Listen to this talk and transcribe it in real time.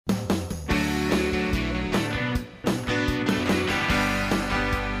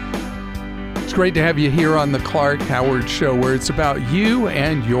It's great to have you here on the Clark Howard Show, where it's about you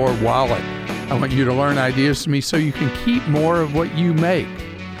and your wallet. I want you to learn ideas from me so you can keep more of what you make.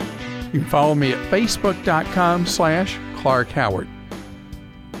 You can follow me at facebook.com/Clark Howard.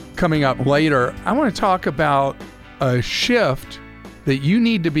 Coming up later, I want to talk about a shift that you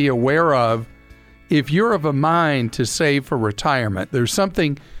need to be aware of if you're of a mind to save for retirement. There's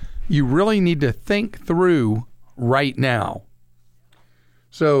something you really need to think through right now.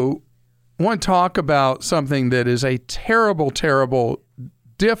 So I want to talk about something that is a terrible, terrible,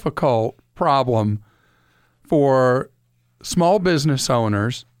 difficult problem for small business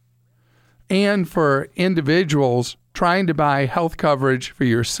owners and for individuals trying to buy health coverage for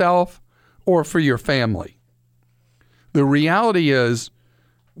yourself or for your family. The reality is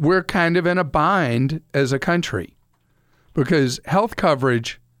we're kind of in a bind as a country because health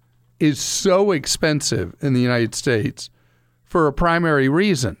coverage is so expensive in the United States for a primary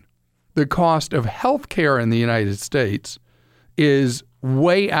reason. The cost of health care in the United States is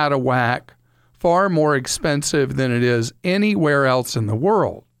way out of whack, far more expensive than it is anywhere else in the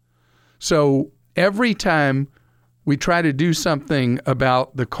world. So every time we try to do something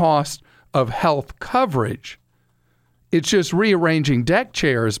about the cost of health coverage, it's just rearranging deck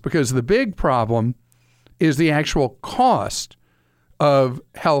chairs because the big problem is the actual cost of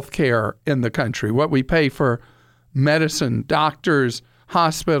health care in the country, what we pay for medicine, doctors,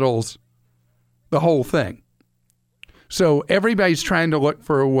 hospitals, the whole thing. So everybody's trying to look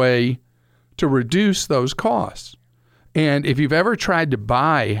for a way to reduce those costs. And if you've ever tried to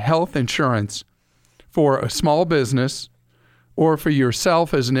buy health insurance for a small business or for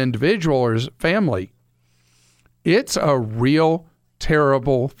yourself as an individual or as a family, it's a real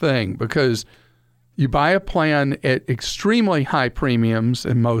terrible thing because you buy a plan at extremely high premiums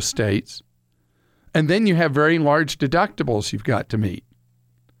in most states, and then you have very large deductibles you've got to meet.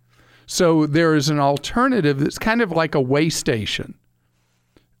 So there is an alternative that's kind of like a way station.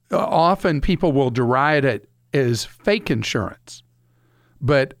 Often people will deride it as fake insurance,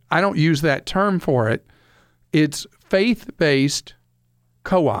 but I don't use that term for it. It's faith-based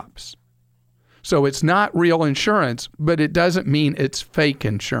co-ops. So it's not real insurance, but it doesn't mean it's fake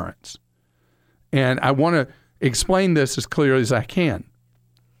insurance. And I want to explain this as clearly as I can.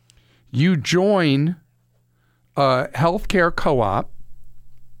 You join a healthcare co-op,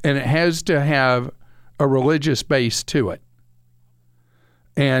 and it has to have a religious base to it.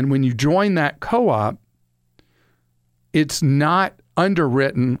 And when you join that co-op, it's not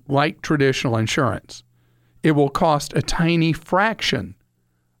underwritten like traditional insurance. It will cost a tiny fraction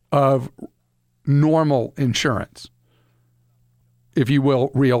of normal insurance, if you will,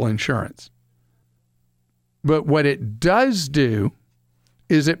 real insurance. But what it does do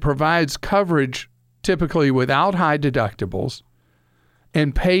is it provides coverage typically without high deductibles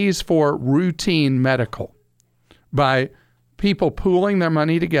and pays for routine medical by people pooling their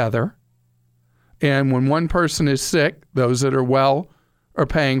money together. And when one person is sick, those that are well are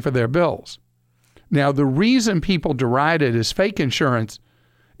paying for their bills. Now, the reason people deride it as fake insurance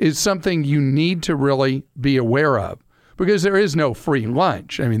is something you need to really be aware of because there is no free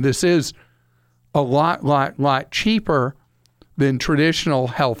lunch. I mean, this is a lot cheaper than traditional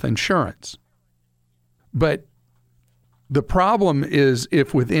health insurance. But the problem is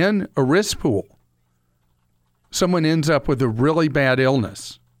if within a risk pool, someone ends up with a really bad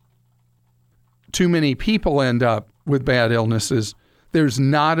illness, too many people end up with bad illnesses, there's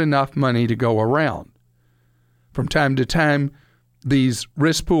not enough money to go around. From time to time, these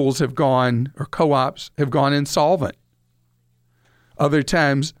risk pools have gone, or co-ops have gone insolvent. Other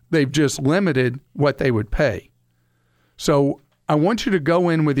times, they've just limited what they would pay. So I want you to go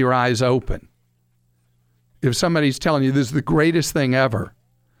in with your eyes open. If somebody's telling you this is the greatest thing ever,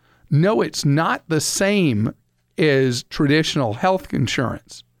 no, it's not the same as traditional health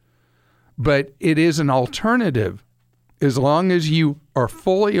insurance, but it is an alternative as long as you are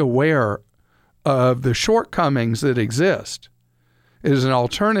fully aware of the shortcomings that exist. It is an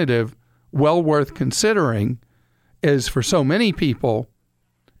alternative well worth considering, as for so many people,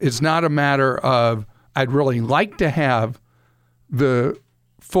 it's not a matter of, I'd really like to have the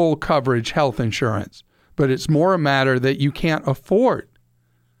full coverage health insurance, but it's more a matter that you can't afford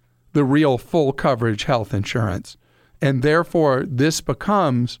the real full coverage health insurance, and therefore this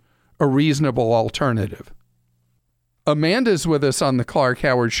becomes a reasonable alternative. Amanda's with us on the Clark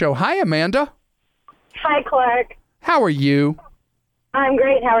Howard Show. Hi, Amanda. Hi, Clark. How are you? I'm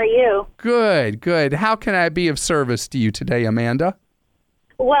great. How are you? Good. How can I be of service to you today, Amanda?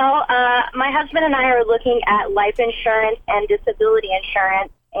 Well, my husband and I are looking at life insurance and disability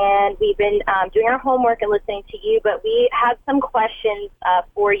insurance, and we've been doing our homework and listening to you, but we have some questions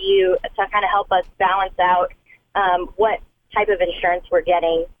for you to kind of help us balance out what type of insurance we're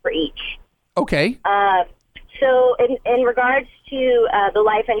getting for each. Okay. So in regards to the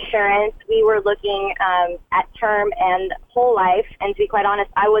life insurance, we were looking at term and whole life. And to be quite honest,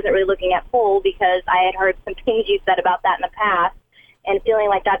 I wasn't really looking at whole because I had heard some things you said about that in the past and feeling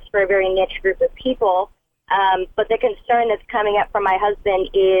like that's for a very niche group of people. But the concern that's coming up from my husband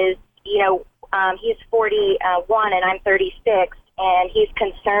is, he's 41 and I'm 36, and he's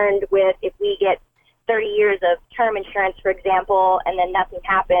concerned with if we get 30 years of term insurance, for example, and then nothing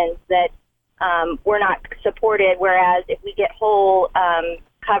happens, that we're not supported, whereas if we get whole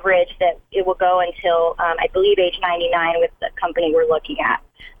coverage, that it will go until, I believe, age 99 with the company we're looking at.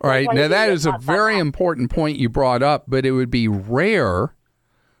 All right. Now, that is a very important point you brought up, but it would be rare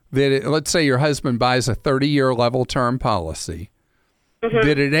that, let's say your husband buys a 30-year level term policy,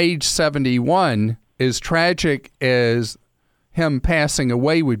 that at age 71, as tragic as him passing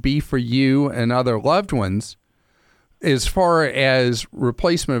away would be for you and other loved ones, as far as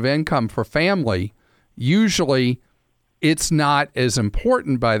replacement of income for family, usually it's not as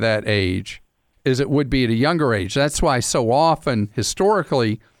important by that age as it would be at a younger age. That's why so often,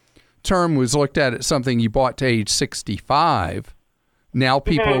 historically, term was looked at as something you bought to age 65. Now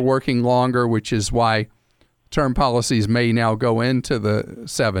people are working longer, which is why term policies may now go into the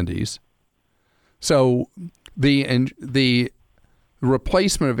 70s. So the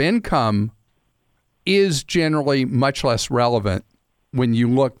replacement of income is generally much less relevant when you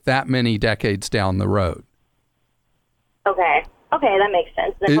look that many decades down the road. Okay, that makes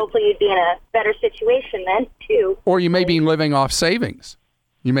sense. Then hopefully you'd be in a better situation then, too. Or you may be living off savings.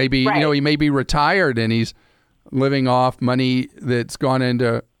 You may be, he may be retired and he's living off money that's gone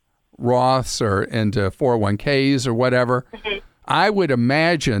into Roths or into 401ks or whatever. I would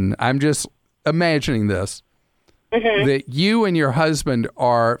imagine, I'm just imagining this, that you and your husband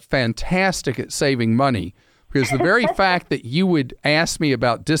are fantastic at saving money, because the very fact that you would ask me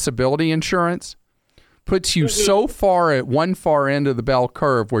about disability insurance puts you so far at one far end of the bell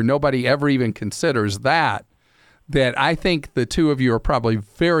curve where nobody ever even considers that I think the two of you are probably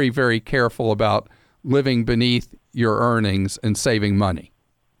very, very careful about living beneath your earnings and saving money.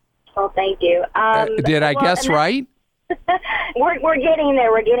 Well, thank you. Did I guess right? We're getting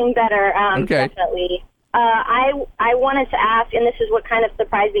there. We're getting better, definitely. I wanted to ask, and this is what kind of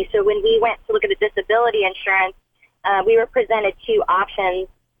surprised me. So when we went to look at the disability insurance, we were presented two options,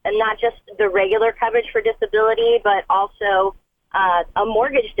 and not just the regular coverage for disability, but also a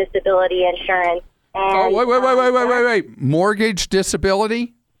mortgage disability insurance. And, wait. Mortgage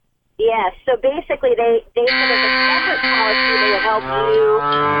disability? Yes. So basically, they said as a separate policy, they would help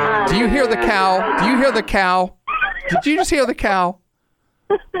you. Do you hear the cow? Do you hear the cow? Did you just hear the cow?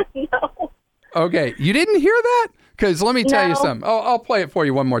 No. Okay, you didn't hear that? Because let me tell you something. Oh, I'll play it for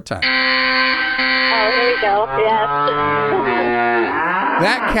you one more time. Oh, here we go. Yes.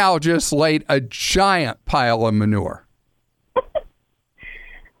 That cow just laid a giant pile of manure.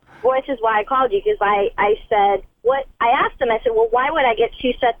 Which is why I called you, because I said, I asked them, I said, well, why would I get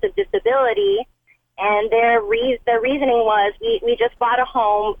two sets of disability? And their reasoning was, we just bought a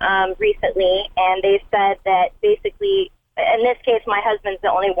home recently, and they said that basically, in this case, my husband's the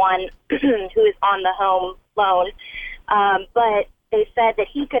only one who is on the home loan. But they said that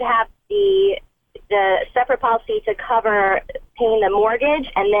he could have the separate policy to cover paying the mortgage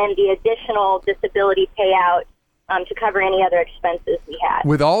and then the additional disability payout to cover any other expenses we had.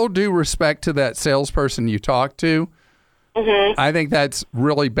 With all due respect to that salesperson you talked to, I think that's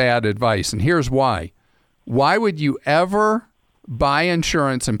really bad advice. And here's why. Why would you ever buy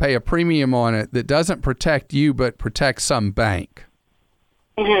insurance and pay a premium on it that doesn't protect you but protects some bank?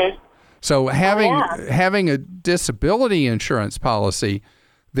 So having a disability insurance policy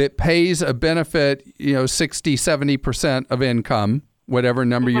that pays a benefit, 60, 70% of income, whatever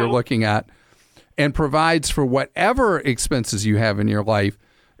number you're looking at, and provides for whatever expenses you have in your life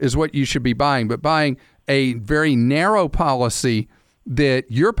is what you should be buying. But buying a very narrow policy that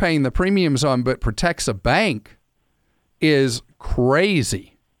you're paying the premiums on but protects a bank is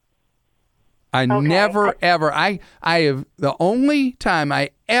crazy. I never, ever, I have, the only time I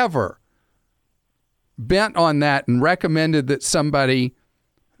ever bent on that and recommended that somebody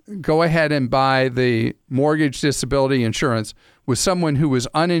go ahead and buy the mortgage disability insurance with someone who was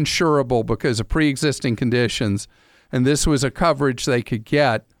uninsurable because of pre-existing conditions, and this was a coverage they could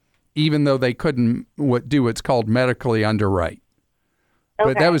get even though they couldn't do what's called medically underwrite.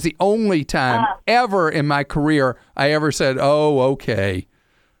 But that was the only time ever in my career I ever said, oh, okay.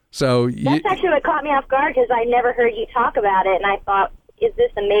 So that's actually what caught me off guard, because I never heard you talk about it, and I thought, is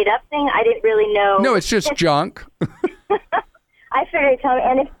this a made-up thing? I didn't really know. No, it's just junk. I figured you'd tell me.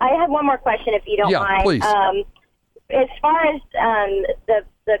 And if I have one more question, if you don't mind. Yeah, please. As far as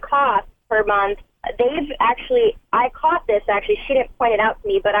the cost per month, I caught this, actually, she didn't point it out to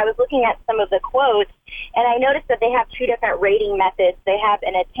me, but I was looking at some of the quotes, and I noticed that they have two different rating methods. They have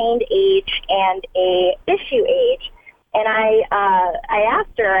an attained age and a issue age. And I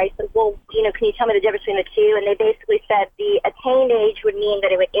asked her, I said, well, can you tell me the difference between the two? And they basically said the attained age would mean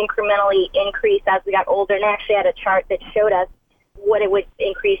that it would incrementally increase as we got older, and I actually had a chart that showed us what it would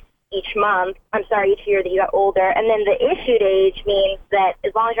increase each year that you got older. And then the issued age means that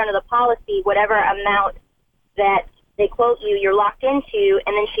as long as you're under the policy, whatever amount that they quote you, you're locked into.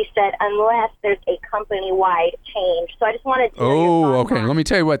 And then she said, unless there's a company-wide change. So I just wanted to know your thoughts on. Let me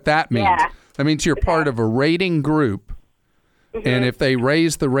tell you what that means. Yeah. That means you're part of a rating group. Mm-hmm. And if they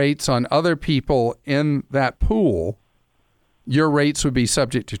raise the rates on other people in that pool, your rates would be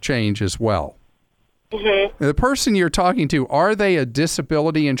subject to change as well. Mm-hmm. The person you're talking to, are they a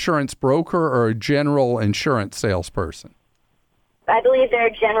disability insurance broker or a general insurance salesperson? I believe they're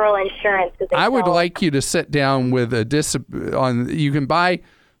general insurance. I would like you to sit down with you can buy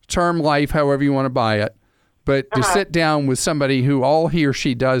term life however you want to buy it, but to sit down with somebody who all he or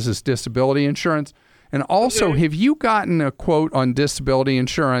she does is disability insurance. And also, have you gotten a quote on disability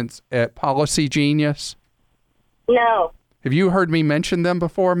insurance at Policy Genius? No. Have you heard me mention them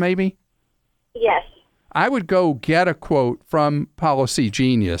before, maybe? Yes. I would go get a quote from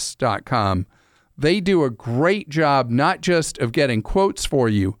PolicyGenius.com. They do a great job not just of getting quotes for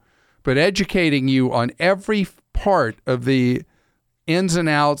you, but educating you on every part of the ins and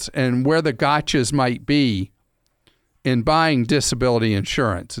outs and where the gotchas might be in buying disability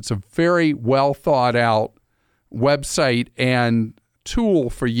insurance. It's a very well thought out website and tool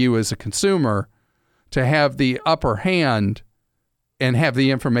for you as a consumer to have the upper hand and have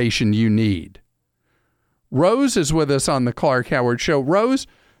the information you need. Rose is with us on the Clark Howard Show. Rose,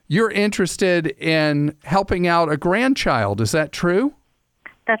 you're interested in helping out a grandchild. Is that true?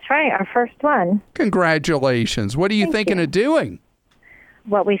 That's right, our first one. Congratulations. What are you thinking of doing?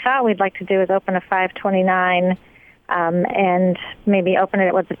 What we thought we'd like to do is open a 529 and maybe open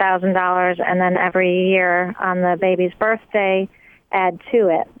it with $1,000, and then every year on the baby's birthday, add to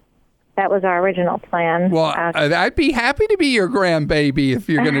it. That was our original plan. Well, I'd be happy to be your grandbaby if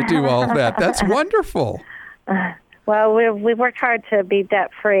you're going to do all that. That's wonderful. Well, we worked hard to be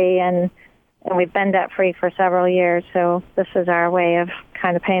debt-free, and we've been debt-free for several years, so this is our way of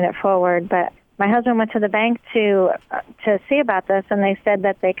kind of paying it forward. But my husband went to the bank to see about this, and they said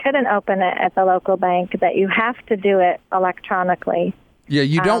that they couldn't open it at the local bank, that you have to do it electronically. Yeah,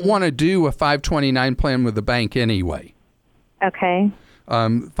 you don't want to do a 529 plan with the bank anyway. Okay.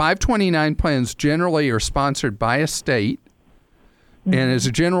 529 plans generally are sponsored by a state, and as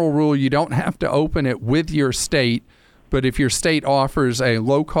a general rule, you don't have to open it with your state, but if your state offers a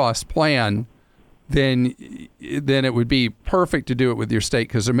low-cost plan, then it would be perfect to do it with your state,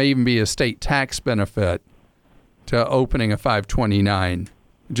 because there may even be a state tax benefit to opening a 529.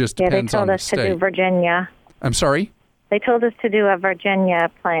 It just depends on the state. They told us to do Virginia. I'm sorry? They told us to do a Virginia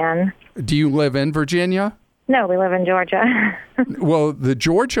plan. Do you live in Virginia? No, we live in Georgia. Well, the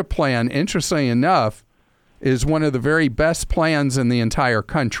Georgia plan, interestingly enough, is one of the very best plans in the entire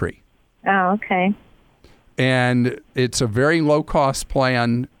country. Oh, okay. And it's a very low-cost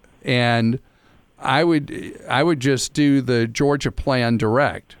plan, and I would just do the Georgia plan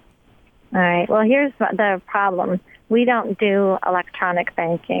direct. All right. Well, here's the problem. We don't do electronic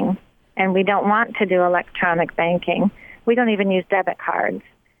banking, and we don't want to do electronic banking. We don't even use debit cards.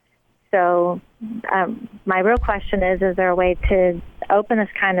 So my real question is there a way to open this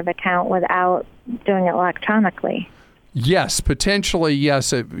kind of account without doing it electronically? Yes, potentially,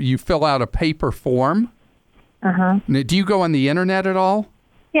 yes. You fill out a paper form. Uh-huh. Now, do you go on the internet at all?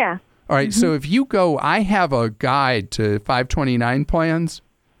 Yeah. All right, so if you go, I have a guide to 529 plans.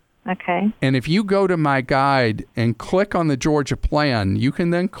 Okay. And if you go to my guide and click on the Georgia plan, you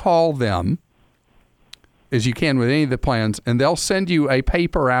can then call them, as you can with any of the plans, and they'll send you a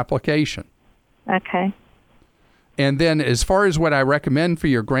paper application. Okay. And then as far as what I recommend for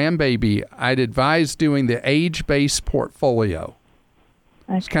your grandbaby, I'd advise doing the age-based portfolio.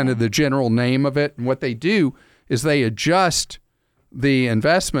 Okay. It's kind of the general name of it. And what they do is they adjust the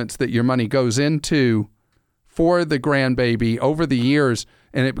investments that your money goes into for the grandbaby over the years,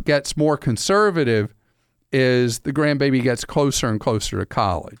 and it gets more conservative as the grandbaby gets closer and closer to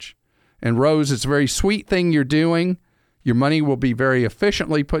college. And Rose, it's a very sweet thing you're doing. Your money will be very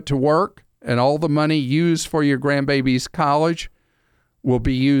efficiently put to work, and all the money used for your grandbaby's college will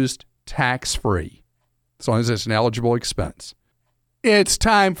be used tax-free, as long as it's an eligible expense. It's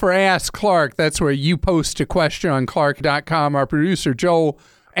time for Ask Clark. That's where you post a question on Clark.com. Our producer, Joel,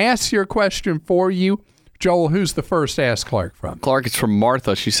 asks your question for you. Joel, who's the first Ask Clark from? Clark, it's from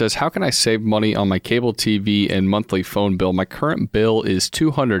Martha. She says, how can I save money on my cable TV and monthly phone bill? My current bill is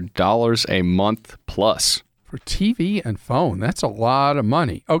 $200 a month plus. For TV and phone, that's a lot of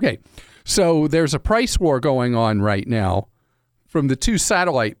money. Okay, so there's a price war going on right now from the two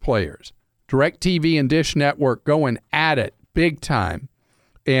satellite players, DirecTV and Dish Network, going at it big time.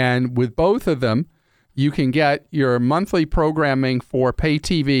 And with both of them, you can get your monthly programming for pay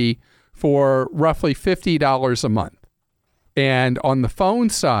TV for roughly $50 a month. And on the phone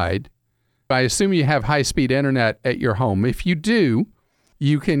side, I assume you have high-speed internet at your home. If you do,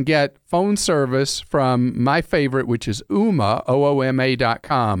 you can get phone service from my favorite, which is Ooma,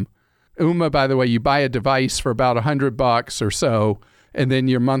 OOMA.com. Ooma, by the way, you buy a device for about $100 or so, and then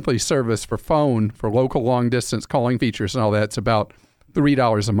your monthly service for phone, for local long-distance calling features and all that, it's about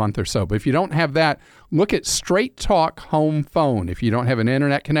 $3 a month or so. But if you don't have that, look at Straight Talk Home Phone. If you don't have an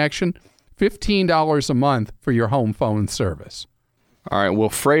internet connection, $15 a month for your home phone service. All right,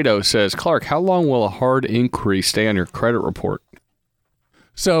 Wilfredo says, Clark, how long will a hard inquiry stay on your credit report?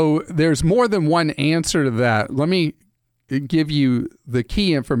 So there's more than one answer to that. Let me give you the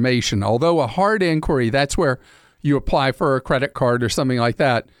key information. Although a hard inquiry, that's where you apply for a credit card or something like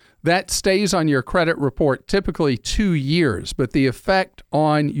that, that stays on your credit report typically 2 years. But the effect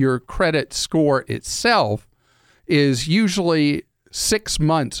on your credit score itself is usually 6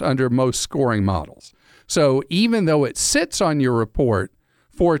 months under most scoring models. So even though it sits on your report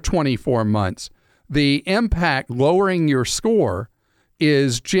for 24 months, the impact lowering your score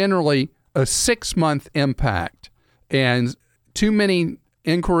is generally a 6-month impact. And too many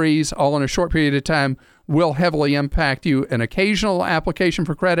inquiries all in a short period of time will heavily impact you. An occasional application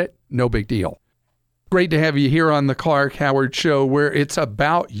for credit, no big deal. Great to have you here on the Clark Howard Show, where it's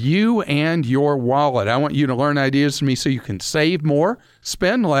about you and your wallet. I want you to learn ideas from me so you can save more,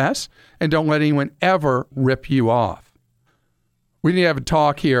 spend less, and don't let anyone ever rip you off. We need to have a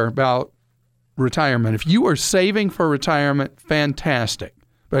talk here about retirement. If you are saving for retirement, fantastic.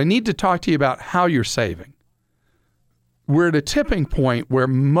 But I need to talk to you about how you're saving. We're at a tipping point where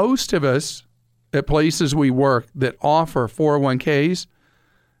most of us at places we work that offer 401ks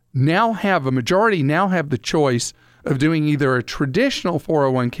a majority now have the choice of doing either a traditional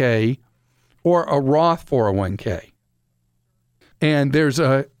 401k or a Roth 401k. And there's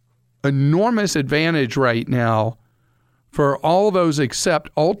a enormous advantage right now for all those except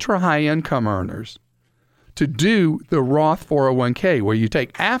ultra-high income earners to do the Roth 401k, where you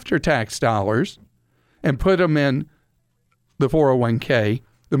take after-tax dollars and put them in the 401k.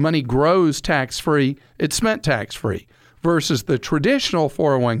 The money grows tax-free. It's spent tax-free. Versus the traditional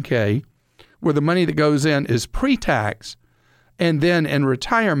 401k, where the money that goes in is pre-tax, and then in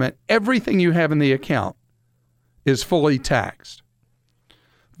retirement, everything you have in the account is fully taxed.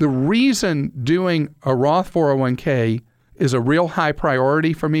 The reason doing a Roth 401k is a real high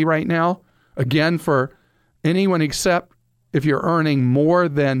priority for me right now, again, for anyone except if you're earning more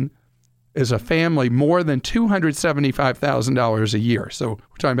than, as a family, more than $275,000 a year. So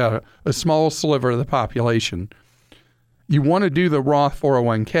we're talking about a small sliver of the population. You want to do the Roth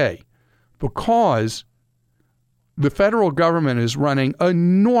 401k because the federal government is running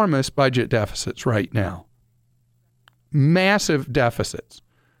enormous budget deficits right now. Massive deficits.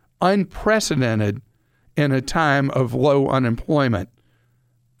 Unprecedented in a time of low unemployment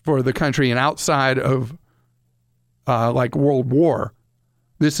for the country and outside of like World War.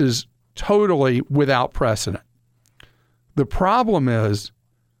 This is totally without precedent. The problem is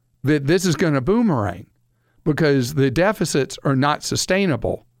that this is going to boomerang because the deficits are not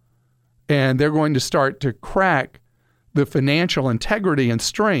sustainable and they're going to start to crack the financial integrity and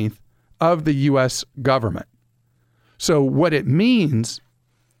strength of the U.S. government. So what it means,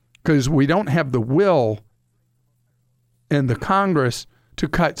 because we don't have the will in the Congress to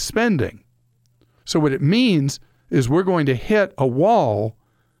cut spending. So what it means is we're going to hit a wall,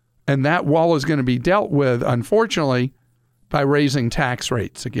 and that wall is going to be dealt with, unfortunately, by raising tax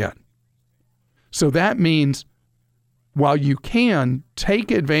rates again. So that means while you can take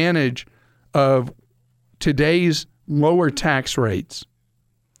advantage of today's lower tax rates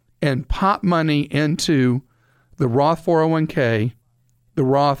and pop money into the Roth 401k, the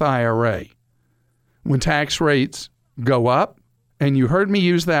Roth IRA, when tax rates go up, and you heard me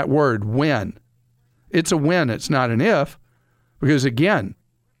use that word, when. It's a when, it's not an if, because again,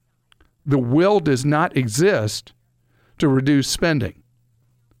 the will does not exist to reduce spending.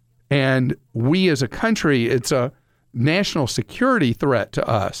 And we as a country, it's a national security threat to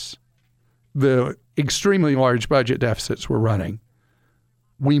us, the extremely large budget deficits we're running.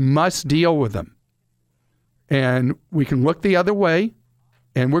 we must deal with them. And we can look the other way,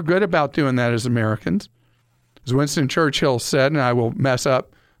 and we're good about doing that as Americans. As Winston Churchill said, and I will mess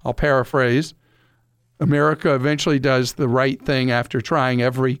up, I'll paraphrase, America eventually does the right thing after trying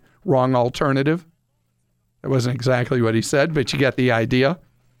every wrong alternative. That wasn't exactly what he said, but you get the idea.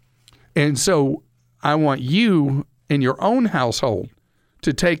 And so I want you in your own household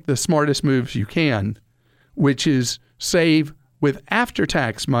to take the smartest moves you can, which is save with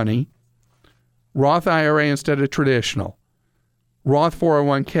after-tax money, Roth IRA instead of traditional, Roth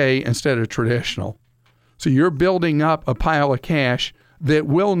 401k instead of traditional. So you're building up a pile of cash that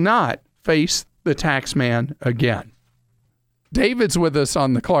will not face the tax man again. David's with us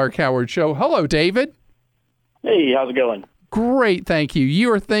on the Clark Howard Show. Hello, David. Hey, how's it going? Great, thank you.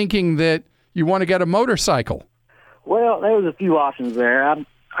 You are thinking that you want to get a motorcycle. Well, there was a few options there.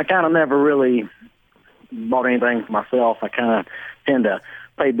 I kind of never really bought anything for myself. I kind of tend to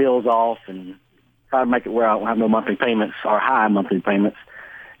pay bills off and try to make it where I don't have no monthly payments or high monthly payments.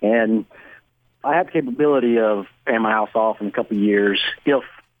 And I have the capability of paying my house off in a couple of years if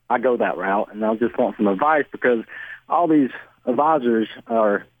I go that route. And I just want some advice because all these advisors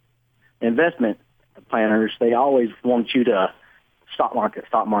or investment planners, they always want you to stock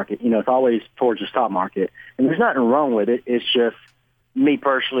market. You know, it's always towards the stock market. And there's nothing wrong with it. It's just me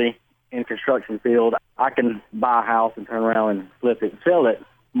personally in the construction field, I can buy a house and turn around and flip it and sell it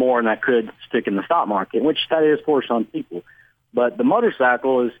more than I could stick in the stock market, which that is for some people. But the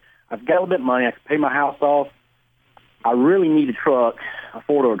motorcycle is, I've got a little bit of money. I can pay my house off. I really need a truck, a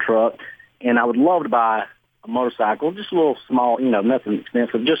four-door truck, and I would love to buy a motorcycle, just a little small, you know, nothing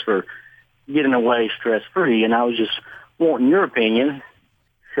expensive, just for getting away stress-free. And I was just wanting your opinion.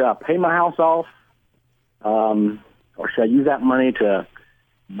 Should I pay my house off, or should I use that money to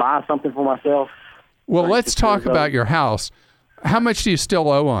buy something for myself? Well, let's talk about your house. How much do you still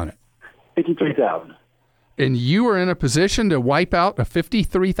owe on it? $53,000. And you are in a position to wipe out a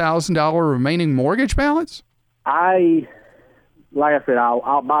 $53,000 remaining mortgage balance? Like I said,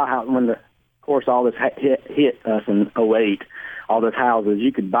 I'll buy a house when of course, all this hit us in 2008. All those houses,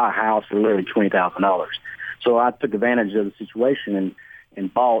 you could buy a house for literally $20,000. So I took advantage of the situation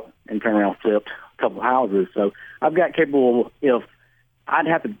and bought and turned around and flipped a couple houses. So I've got capable, if I'd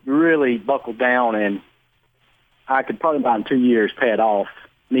have to really buckle down, and I could probably about in 2 years pay it off,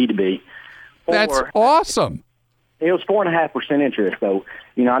 need to be. That's awesome. It was 4.5% interest. So,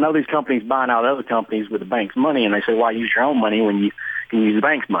 you know, I know these companies buying out other companies with the bank's money, and they say, why use your own money when you can use the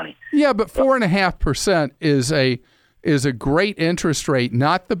bank's money? Yeah, but 4.5% is a great interest rate.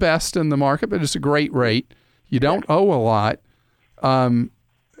 Not the best in the market, but it's a great rate. You don't owe a lot.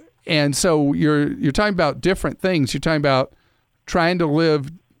 And so you're talking about different things. You're talking about trying to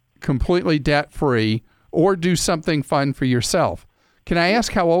live completely debt-free or do something fun for yourself. Can I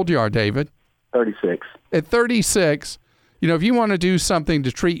ask how old you are, David? 36. At 36, you know, if you want to do something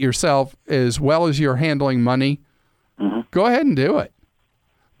to treat yourself as well as you're handling money, go ahead and do it.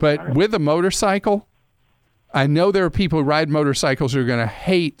 But with a motorcycle, I know there are people who ride motorcycles who are going to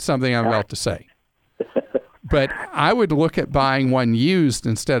hate something I'm about to say. But I would look at buying one used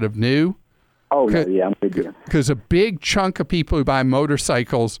instead of new. Oh, yeah, I'm with you. Because a big chunk of people who buy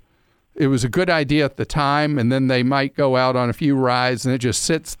motorcycles, it was a good idea at the time, and then they might go out on a few rides, and it just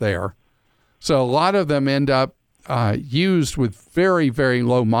sits there. So a lot of them end up used with very, very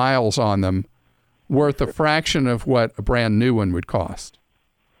low miles on them, worth a fraction of what a brand new one would cost.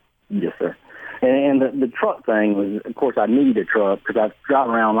 Yes, sir. And the truck thing was, of course, I need a truck because I drive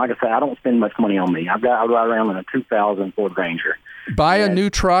around. Like I said, I don't spend much money on me. I drive around in a 2000 Ford Ranger. Buy a new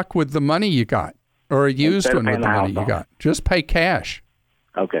truck with the money you got, or a used one with the money you got. Just pay cash.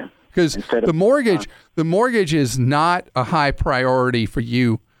 Okay. Because the mortgage is not a high priority for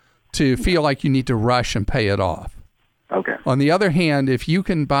you to feel like you need to rush and pay it off. Okay. On the other hand, if you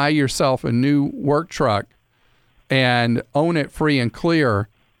can buy yourself a new work truck and own it free and clear,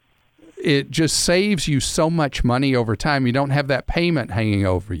 it just saves you so much money over time. You don't have that payment hanging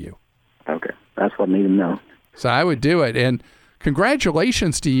over you. Okay. That's what I need to know. So I would do it. And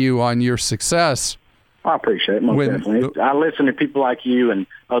congratulations to you on your success. I appreciate it, most definitely. I listen to people like you and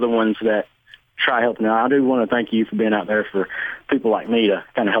other ones that try helping out. I do want to thank you for being out there for people like me to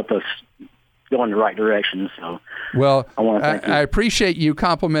kind of help us go in the right direction. So, well, I want to thank you. I appreciate you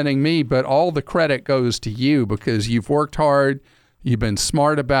complimenting me, but all the credit goes to you because you've worked hard, you've been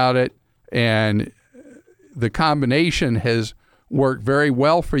smart about it, and the combination has worked very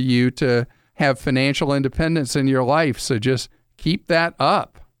well for you to have financial independence in your life. So just keep that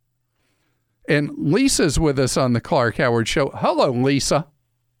up. And Lisa's with us on the Clark Howard Show. Hello, Lisa.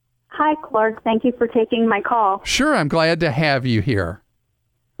 Hi, Clark. Thank you for taking my call. Sure, I'm glad to have you here.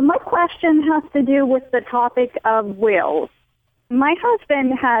 My question has to do with the topic of wills. My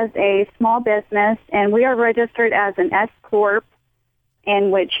husband has a small business, and we are registered as an S Corp, in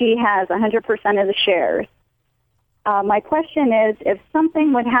which he has 100% of the shares. My question is, if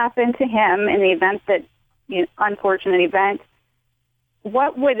something would happen to him in the event that, unfortunate event,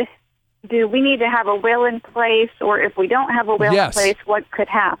 do we need to have a will in place, or if we don't have a will in place, what could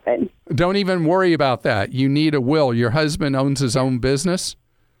happen? Don't even worry about that. You need a will. Your husband owns his own business?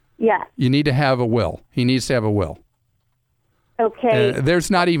 Yes. You need to have a will. He needs to have a will. Okay. There's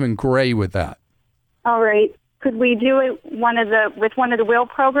not even gray with that. All right. Could we do it with one of the will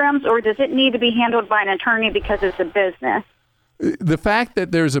programs, or does it need to be handled by an attorney because it's a business? The fact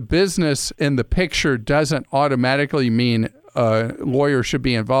that there's a business in the picture doesn't automatically mean a lawyer should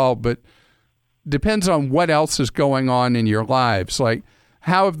be involved, but depends on what else is going on in your lives. Like,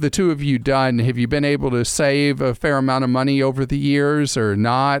 how have the two of you done? Have you been able to save a fair amount of money over the years or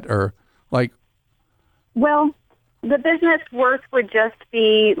not? Or like, well, the business worth would just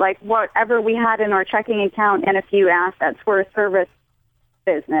be like whatever we had in our checking account and a few assets. We're a service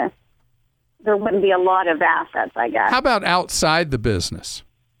business. There wouldn't be a lot of assets, I guess. How about outside the business?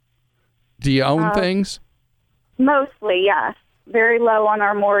 Do you own things? Mostly, yes. Very low on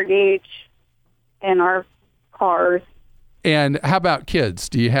our mortgage and our cars. And how about kids?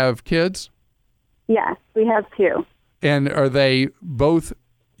 Do you have kids? Yes, we have 2. And are they both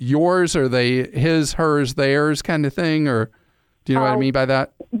yours? Are they his, hers, theirs kind of thing? Or do you know what I mean by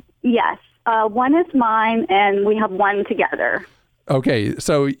that? Yes. One is mine, and we have one together. Okay,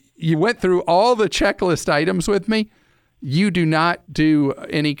 so you went through all the checklist items with me. You do not do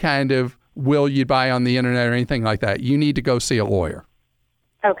any kind of will you buy on the internet or anything like that. You need to go see a lawyer.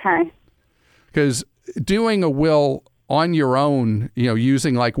 Okay. Because doing a will on your own,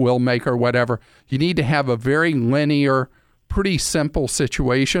 using like WillMaker or whatever, you need to have a very linear, pretty simple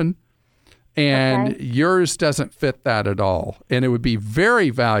situation. And yours doesn't fit that at all. And it would be very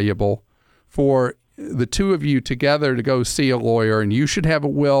valuable for the two of you together to go see a lawyer, and you should have a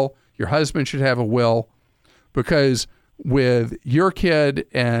will. Your husband should have a will, because with your kid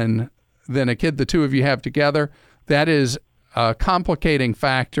and then a kid the two of you have together, that is a complicating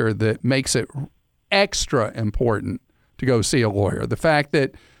factor that makes it extra important to go see a lawyer. The fact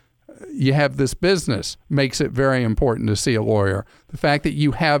that you have this business makes it very important to see a lawyer. The fact that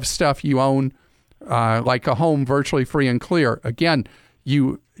you have stuff you own, like a home virtually free and clear, again,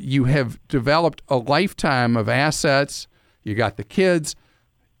 you have developed a lifetime of assets. You got the kids.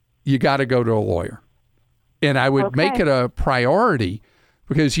 You got to go to a lawyer. And I would make it a priority,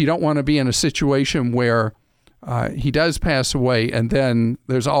 because you don't want to be in a situation where he does pass away and then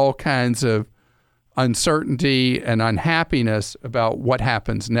there's all kinds of uncertainty and unhappiness about what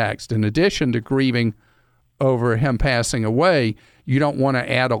happens next. In addition to grieving over him passing away, you don't want to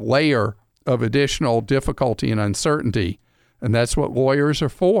add a layer of additional difficulty and uncertainty. And that's what lawyers are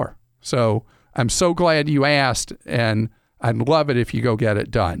for. So I'm so glad you asked, and I'd love it if you go get it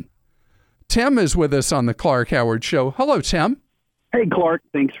done. Tim is with us on the Clark Howard Show. Hello, Tim. Hey, Clark.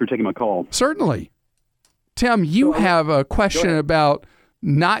 Thanks for taking my call. Certainly. Tim, you have a question about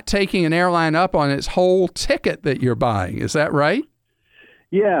not taking an airline up on its whole ticket that you're buying. Is that right?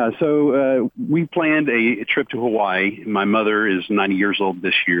 Yeah. So we planned a trip to Hawaii. My mother is 90 years old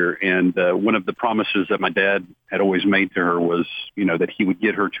this year. And one of the promises that my dad had always made to her was, that he would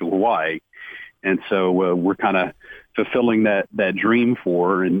get her to Hawaii. And so we're kind of fulfilling that dream for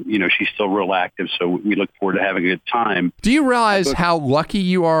her. And, she's still real active. So we look forward to having a good time. Do you realize how lucky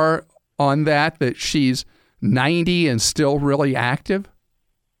you are on that she's 90 and still really active?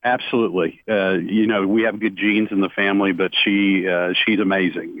 Absolutely. We have good genes in the family, but she's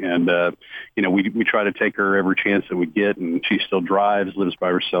amazing. And, we try to take her every chance that we get, and she still drives, lives by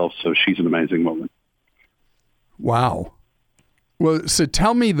herself. So she's an amazing woman. Wow. Well, so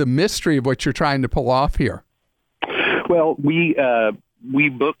tell me the mystery of what you're trying to pull off here. Well, we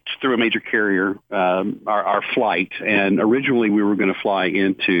booked through a major carrier our flight, and originally we were going to fly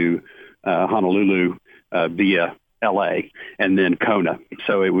into Honolulu via L.A. and then Kona.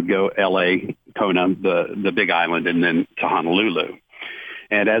 So it would go L.A., Kona, the Big Island, and then to Honolulu.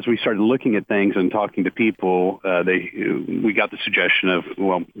 And as we started looking at things and talking to people, we got the suggestion of,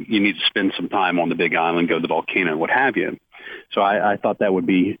 well, you need to spend some time on the Big Island, go to the volcano, and what have you. So I thought that would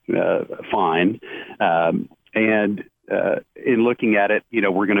be fine. And in looking at it,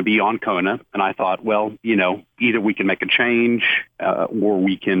 we're going to be on Kona. And I thought, well, either we can make a change or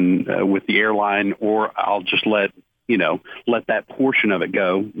we can with the airline, or I'll just let that portion of it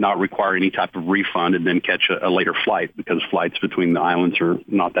go, not require any type of refund, and then catch a later flight, because flights between the islands are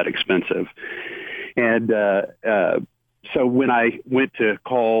not that expensive. And So when I went to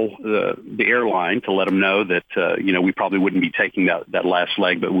call the airline to let them know that, we probably wouldn't be taking that last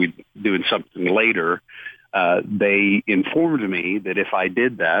leg, but we'd doing something later, they informed me that if I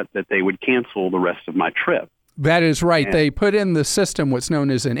did that they would cancel the rest of my trip. That is right. And they put in the system what's known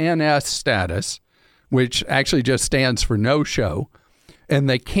as an NS status, which actually just stands for no-show, and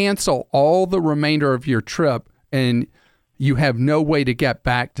they cancel all the remainder of your trip, and you have no way to get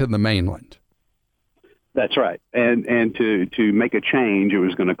back to the mainland. That's right. And to make a change, it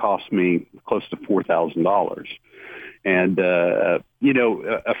was going to cost me close to $4,000. And,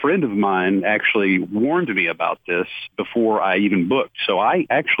 a friend of mine actually warned me about this before I even booked. So I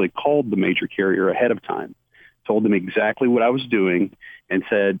actually called the major carrier ahead of time, told them exactly what I was doing, and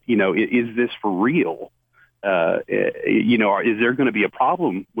said, is this for real? Is there going to be a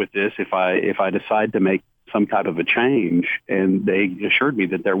problem with this if I decide to make some type of a change? And they assured me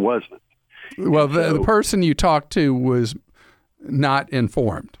that there wasn't. Well, the person you talked to was not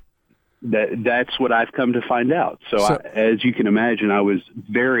informed. That's what I've come to find out. So as you can imagine, I was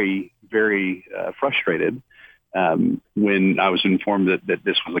very, very frustrated when I was informed that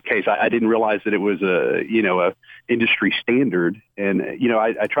this was the case. I didn't realize that it was a industry standard. And,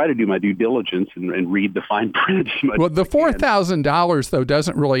 I try to do my due diligence and read the fine print. Well, the $4,000, though,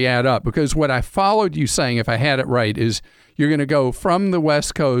 doesn't really add up, because what I followed you saying, if I had it right, is you're going to go from the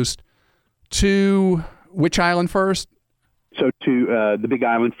West Coast to which island first? So to the Big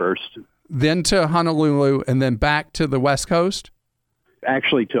Island first. Then to Honolulu, and then back to the West Coast?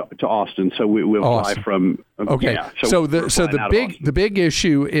 Actually to Austin. So we'll fly from... Okay. Yeah, so the big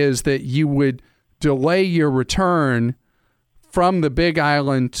issue is that you would delay your return from the Big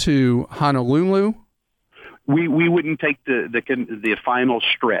Island to Honolulu? We wouldn't take the final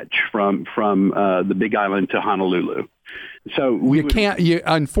stretch from the Big Island to Honolulu. So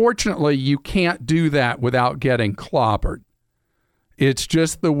unfortunately, you can't do that without getting clobbered. It's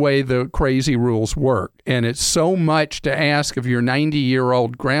just the way the crazy rules work. And it's so much to ask of your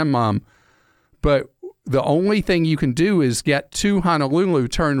 90-year-old grandmom. But the only thing you can do is get to Honolulu,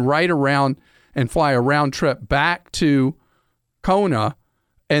 turn right around, and fly a round trip back to Kona.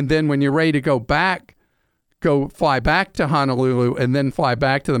 And then when you're ready to go back, go fly back to Honolulu and then fly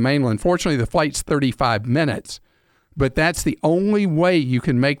back to the mainland. Fortunately, the flight's 35 minutes. But that's the only way you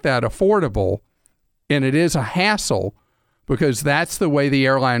can make that affordable. And it is a hassle, because that's the way the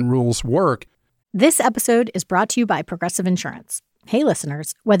airline rules work. This episode is brought to you by Progressive Insurance. Hey,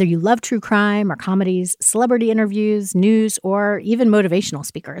 listeners, whether you love true crime or comedies, celebrity interviews, news, or even motivational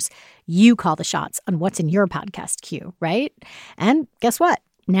speakers, you call the shots on what's in your podcast queue, right? And guess what?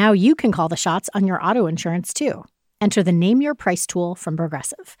 Now you can call the shots on your auto insurance, too. Enter the Name Your Price tool from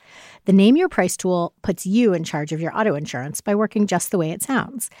Progressive. The Name Your Price tool puts you in charge of your auto insurance by working just the way it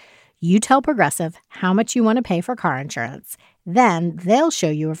sounds. You tell Progressive how much you want to pay for car insurance. Then they'll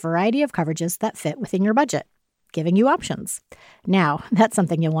show you a variety of coverages that fit within your budget, giving you options. Now, that's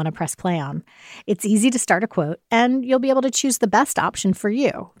something you'll want to press play on. It's easy to start a quote, and you'll be able to choose the best option for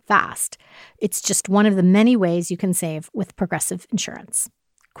you fast. It's just one of the many ways you can save with Progressive Insurance.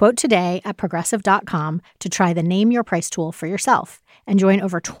 Quote today at Progressive.com to try the Name Your Price tool for yourself and join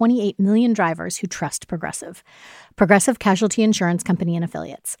over 28 million drivers who trust Progressive. Progressive Casualty Insurance Company and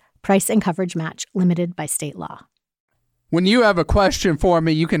Affiliates. Price and coverage match limited by state law. When you have a question for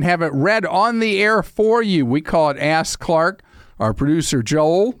me, you can have it read on the air for you. We call it Ask Clark. Our producer,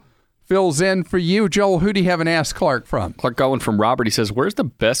 Joel, fills in for you. Joel, who do you have an Ask Clark from? Clark got one from Robert. He says, where's the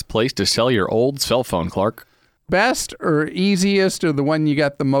best place to sell your old cell phone, Clark? Best or easiest, or the one you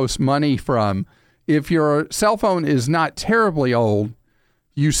got the most money from? If your cell phone is not terribly old,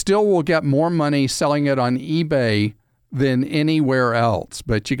 you still will get more money selling it on eBay than anywhere else.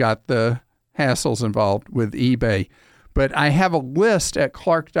 But you got the hassles involved with eBay. But I have a list at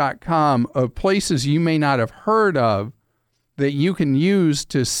Clark.com of places you may not have heard of that you can use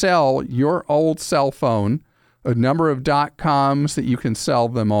to sell your old cell phone, a number of .coms that you can sell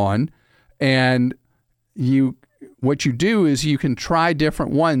them on. And what you do is you can try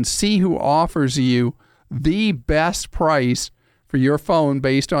different ones, see who offers you the best price for your phone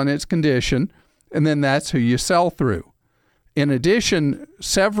based on its condition, and then that's who you sell through. In addition,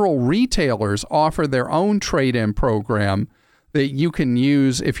 several retailers offer their own trade-in program that you can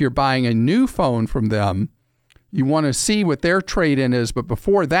use if you're buying a new phone from them. You want to see what their trade-in is, but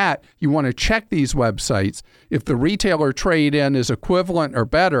before that, you want to check these websites. If the retailer trade-in is equivalent or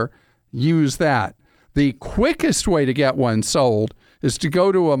better, use that. The quickest way to get one sold is to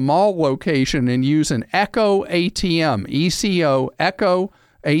go to a mall location and use an Echo ATM, ECO, Echo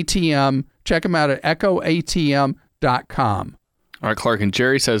ATM. Check them out at EchoATM.com. All right, Clark, and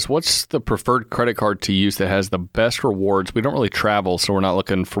Jerry says, what's the preferred credit card to use that has the best rewards? We don't really travel, so we're not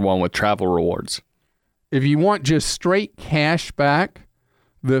looking for one with travel rewards. If you want just straight cash back,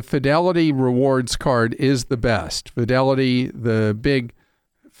 the Fidelity Rewards card is the best. Fidelity, the big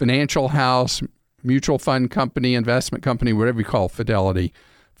financial house, mutual fund company, investment company, whatever you call Fidelity.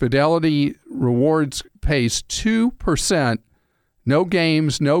 Fidelity Rewards pays 2%, no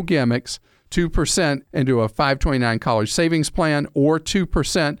games, no gimmicks, 2% into a 529 college savings plan or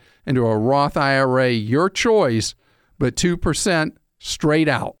 2% into a Roth IRA, your choice, but 2% straight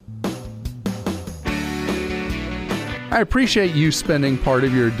out. I appreciate you spending part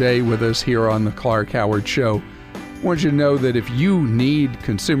of your day with us here on the Clark Howard Show. I want you to know that if you need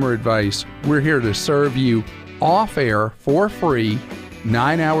consumer advice, we're here to serve you off air for free,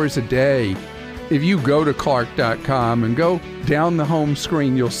 9 hours a day. If you go to clark.com and go down the home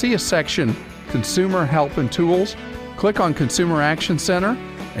screen, you'll see a section, Consumer Help and Tools. Click on Consumer Action Center,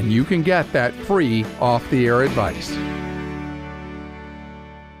 and you can get that free off-the-air advice.